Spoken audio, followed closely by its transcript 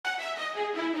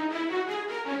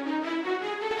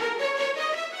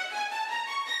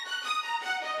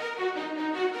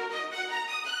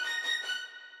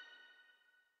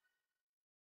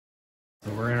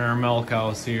milk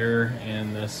house here,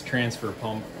 and this transfer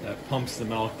pump that pumps the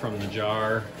milk from the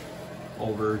jar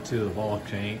over to the bulk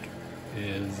tank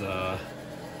is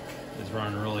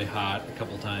running really hot a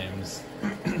couple times.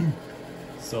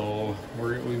 So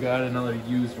we've got another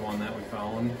used one that we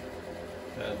found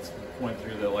that went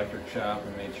through the electric shop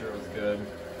and made sure it was good.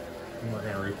 And we're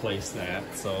gonna replace that.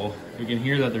 So you can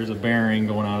hear that there's a bearing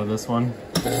going out of this one.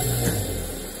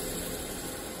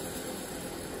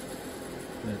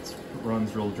 It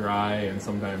runs real dry and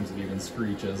sometimes it even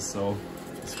screeches, so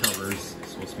this cover's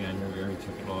supposed to be on here. We already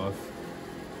took it off.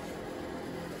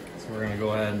 So we're gonna go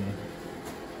ahead and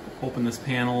open this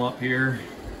panel up here,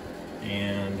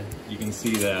 and you can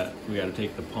see that we got to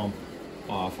take the pump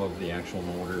off of the actual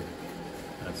motor.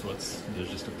 There's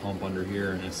just a pump under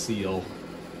here and a seal.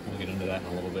 We'll get into that in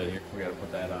a little bit here. We got to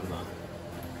put that on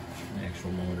the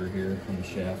actual motor here from the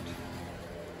shaft.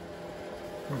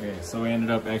 Okay, so we ended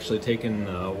up actually taking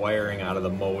the wiring out of the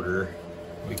motor.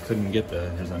 We couldn't get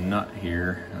there's a nut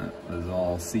here that was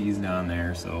all seized on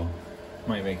there, so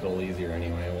might make it a little easier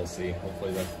anyway. We'll see.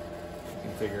 Hopefully that we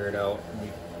can figure it out. We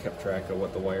kept track of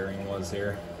what the wiring was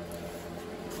here.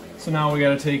 So now we got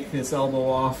to take this elbow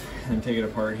off and take it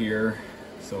apart here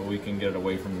so we can get it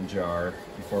away from the jar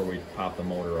before we pop the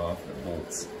motor off the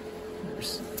bolts.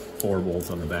 There's 4 bolts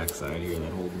on the back side here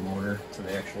that hold the motor to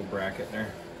the actual bracket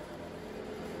there.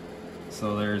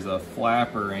 So there's a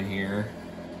flapper in here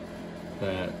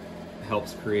that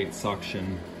helps create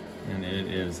suction, and it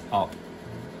is up.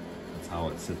 That's how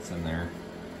it sits in there,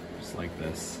 just like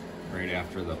this, right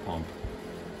after the pump.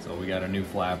 So we got a new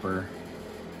flapper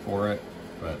for it,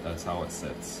 but that's how it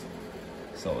sits.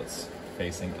 So it's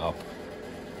facing up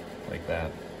like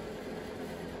that.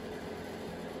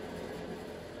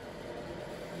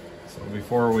 So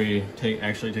before we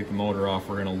actually take the motor off,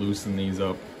 we're gonna loosen these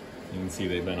up. You can see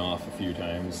they've been off a few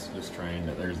times, just trying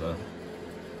to, there's a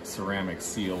ceramic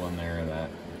seal in there that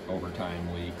over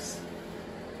time leaks.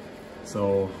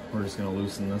 So we're just gonna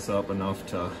loosen this up enough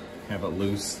to have it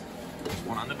loose. There's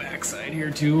one on the back side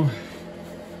here too.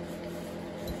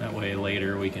 That way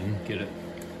later we can get it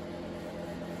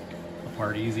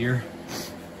apart easier.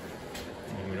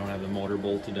 And we don't have the motor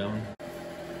bolted down.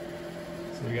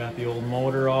 So we got the old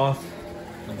motor off.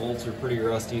 The bolts are pretty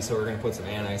rusty, so we're gonna put some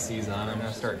anti-seize on them. I'm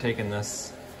gonna start taking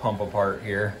this pump apart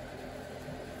here.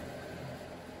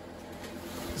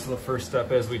 So the first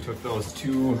step is we took those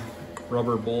 2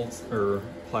 rubber bolts or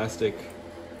plastic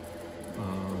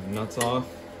nuts off,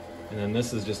 and then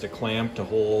this is just a clamp to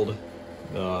hold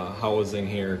the housing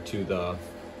here to the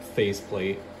face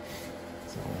plate.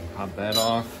 So pop that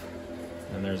off,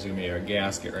 and there's gonna be a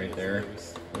gasket right there.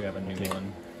 We have a new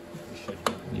one.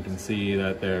 You can see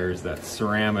that there's that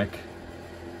ceramic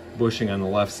bushing on the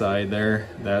left side there.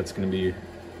 That's going to be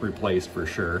replaced for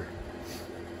sure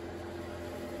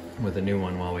with a new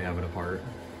one while we have it apart.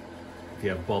 If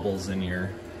you have bubbles in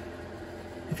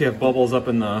if you have bubbles up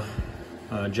in the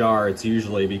jar, it's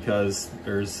usually because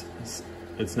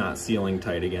it's not sealing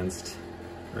tight against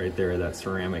right there, that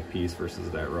ceramic piece versus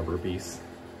that rubber piece.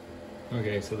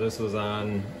 Okay, so this is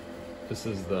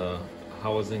the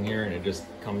housing here, and it just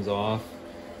comes off,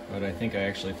 but I think I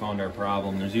actually found our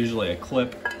problem. There's usually a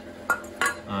clip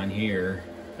on here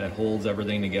that holds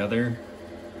everything together,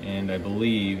 and I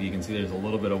believe you can see there's a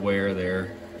little bit of wear there.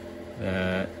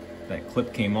 That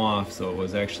clip came off, so it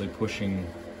was actually pushing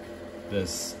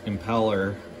this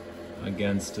impeller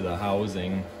against the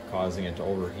housing, causing it to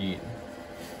overheat.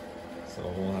 So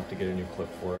we'll have to get a new clip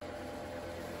for it.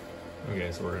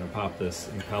 Okay, so we're going to pop this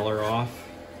impeller off,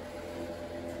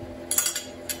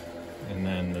 and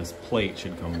then this plate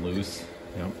should come loose.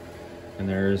 Yep. And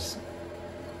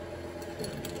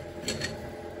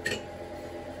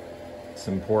it's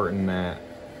important that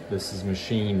this is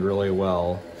machined really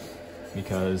well,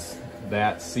 because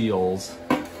that seals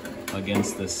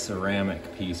against this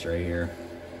ceramic piece right here,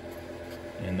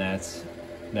 and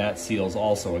that seals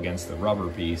also against the rubber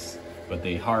piece, but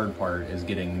the hard part is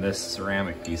getting this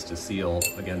ceramic piece to seal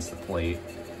against the plate.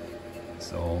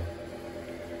 So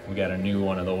we got a new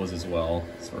one of those as well.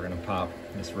 So we're gonna pop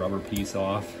this rubber piece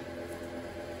off.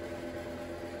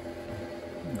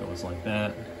 It goes like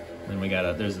that. Then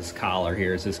there's this collar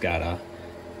here. It's just got a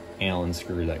Allen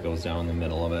screw that goes down the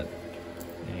middle of it.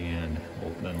 And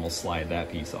then we'll slide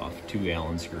that piece off, 2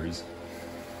 Allen screws.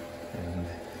 And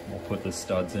we'll put the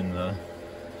studs in the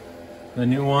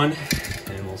new one,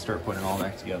 and we'll start putting it all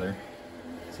back together.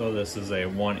 So this is a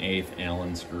 1/8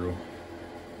 Allen screw.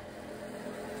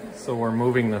 So we're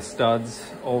moving the studs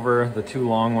over. The 2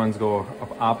 long ones go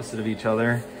opposite of each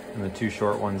other, and the 2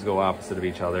 short ones go opposite of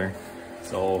each other.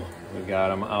 So we've got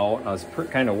them out. I was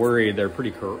kind of worried.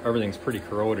 Everything's pretty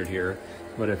corroded here.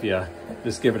 but if you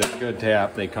just give it a good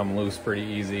tap, they come loose pretty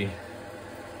easy.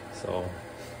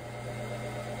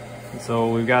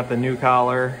 So we've got the new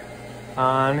collar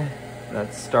on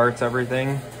that starts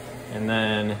everything, and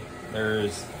then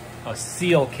there's a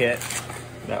seal kit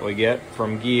that we get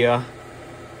from Ghia.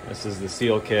 This is the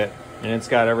seal kit, and it's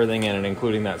got everything in it,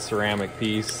 including that ceramic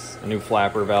piece, a new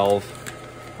flapper valve,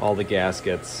 all the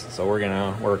gaskets. So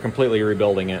we're completely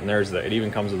rebuilding it, and it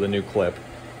even comes with a new clip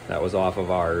that was off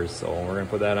of ours. So we're gonna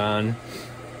put that on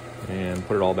and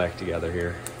put it all back together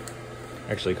here.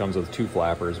 Actually, it comes with 2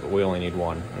 flappers, but we only need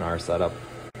 1 in our setup.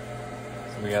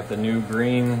 So we got the new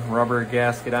green rubber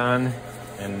gasket on,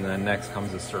 and then next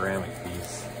comes the ceramic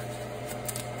piece.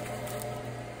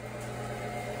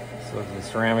 So the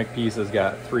ceramic piece has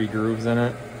got 3 grooves in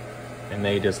it, and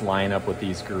they just line up with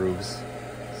these grooves.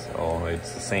 So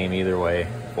it's the same either way,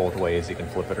 both ways. You can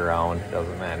flip it around, it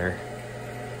doesn't matter.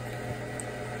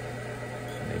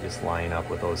 And they just line up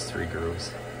with those 3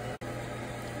 grooves.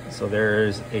 So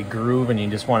there's a groove, and you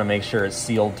just want to make sure it's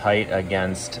sealed tight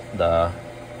against the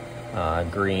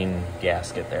green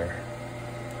gasket there.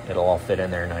 It'll all fit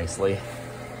in there nicely.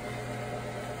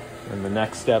 And the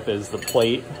next step is the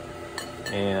plate,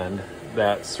 and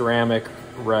that ceramic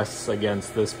rests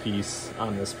against this piece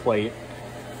on this plate.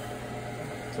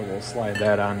 So we'll slide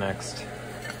that on next.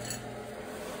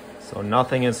 So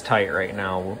nothing is tight right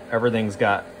now. Everything's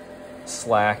got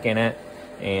slack in it,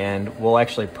 and we'll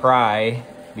actually pry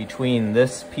between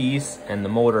this piece and the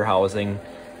motor housing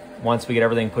once we get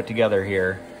everything put together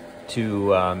here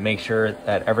to make sure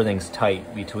that everything's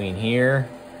tight between here,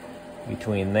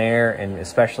 between there, and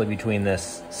especially between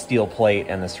this steel plate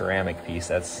and the ceramic piece.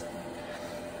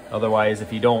 Otherwise,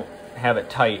 if you don't have it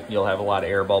tight, you'll have a lot of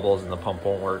air bubbles and the pump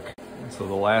won't work. So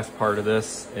the last part of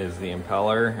this is the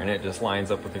impeller, and it just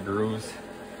lines up with the grooves.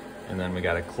 And then we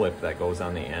got a clip that goes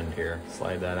on the end here.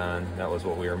 Slide that on. That was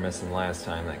what we were missing last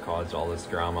time that caused all this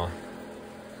drama.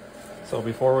 So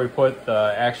before we put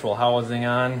the actual housing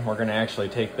on, we're gonna actually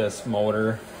take this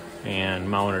motor and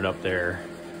mount it up there.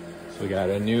 So we got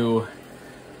a new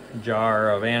jar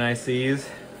of anti-seize,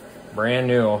 brand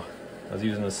new. I was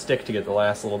using a stick to get the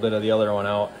last little bit of the other one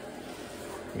out.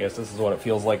 I guess this is what it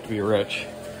feels like to be rich.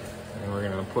 And we're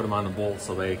gonna put them on the bolts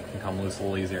so they can come loose a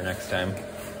little easier next time.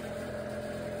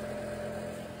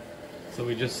 So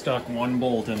we just stuck 1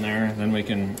 bolt in there, then we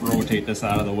can rotate this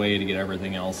out of the way to get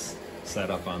everything else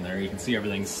set up on there. You can see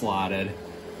everything's slotted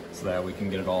so that we can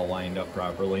get it all lined up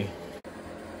properly.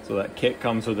 So that kit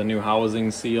comes with a new housing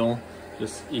seal.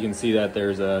 You can see that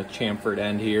there's a chamfered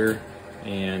end here,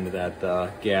 and that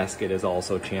the gasket is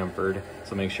also chamfered.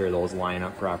 So make sure those line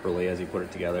up properly as you put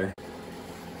it together.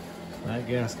 That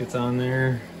gasket's on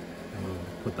there. We'll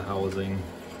put the housing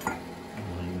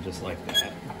on just like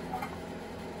that.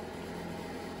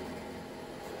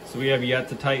 So we have yet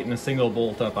to tighten a single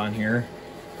bolt up on here.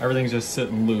 Everything's just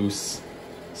sitting loose.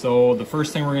 So the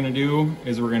first thing we're gonna do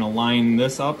is we're gonna line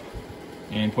this up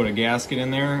and put a gasket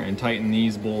in there and tighten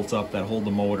these bolts up that hold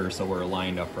the motor so we're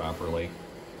lined up properly.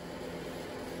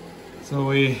 So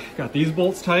we got these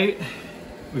bolts tight.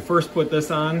 We first put this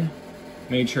on,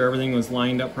 made sure everything was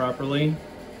lined up properly,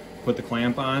 put the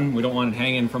clamp on. We don't want it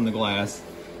hanging from the glass.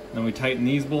 Then we tighten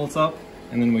these bolts up,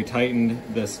 and then we tightened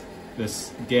this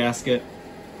gasket,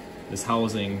 this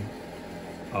housing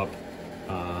up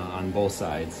on both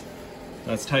sides.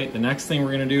 That's tight. The next thing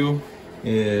we're gonna do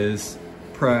is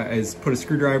put a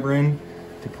screwdriver in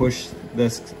to push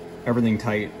everything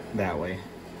tight that way.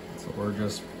 So we're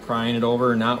just prying it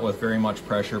over, not with very much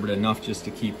pressure, but enough just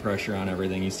to keep pressure on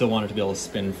everything. You still want it to be able to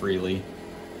spin freely.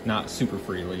 Not super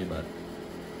freely, but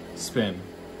spin.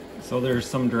 So there's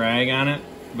some drag on it,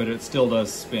 but it still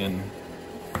does spin.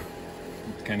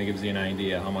 It kind of gives you an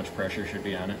idea how much pressure should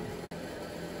be on it.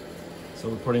 So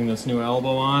we're putting this new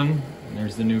elbow on, and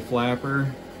there's the new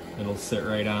flapper. It'll sit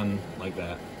right on like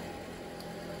that.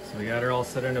 So we got her all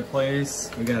set into place.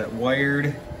 We got it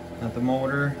wired at the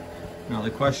motor. Now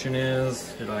the question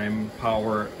is, did I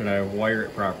wire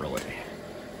it properly?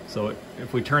 So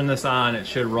if we turn this on, it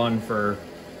should run for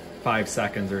 5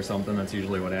 seconds or something. That's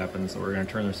usually what happens. So we're gonna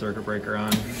turn the circuit breaker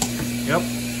on. Yep,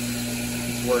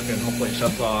 it's working. Hopefully it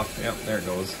shuts off. Yep, there it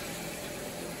goes.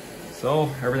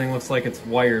 So everything looks like it's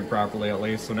wired properly at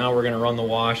least. So now we're gonna run the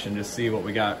wash and just see what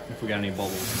we got, if we got any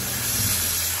bubbles.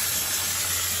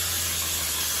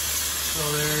 So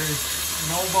there's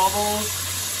no bubbles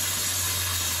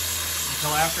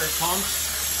until after it pumps.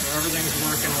 So everything's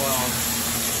working well.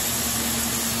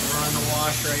 We're on the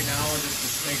wash right now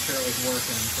just to make sure it was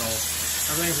working. So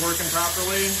everything's working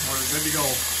properly. We're good to go.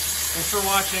 Thanks for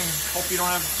watching. Hope you don't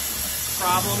have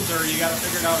problems or you got it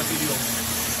figured out if you do.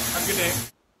 Have a good day.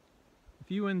 If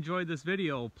if you enjoyed this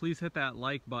video, please hit that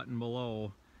like button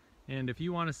below. And if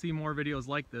you want to see more videos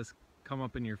like this come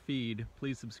up in your feed,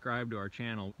 please subscribe to our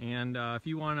channel. And if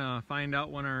you want to find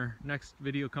out when our next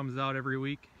video comes out every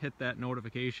week, hit that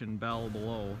notification bell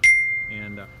below,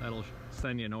 and that'll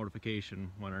send you a notification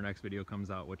when our next video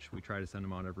comes out, which we try to send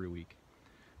them out every week.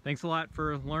 Thanks a lot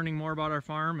for learning more about our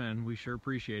farm, and we sure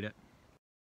appreciate it.